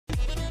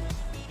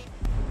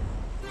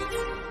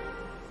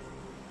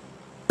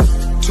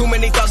Too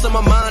many thoughts on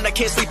my mind, I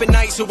can't sleep at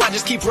night, so I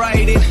just keep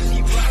writing.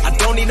 I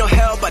don't need no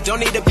help, I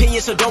don't need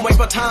opinions, so don't waste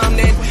my time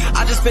then.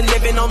 I just been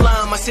living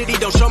online, my city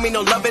don't show me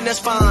no love and that's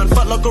fine.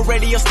 Fuck local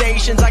radio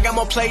stations, I got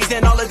more plays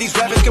than all of these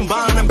rappers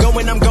combined. I'm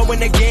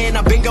going again,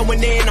 I've been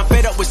going in, I'm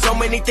fed up with so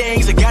many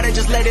things. I gotta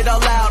just let it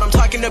all out, I'm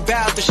talking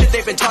about the shit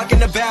they've been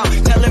talking about.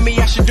 Telling me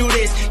I should do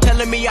this,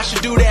 telling me I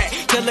should do that.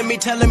 Telling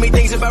me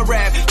things about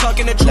rap,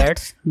 talking the truth.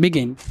 Let's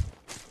begin.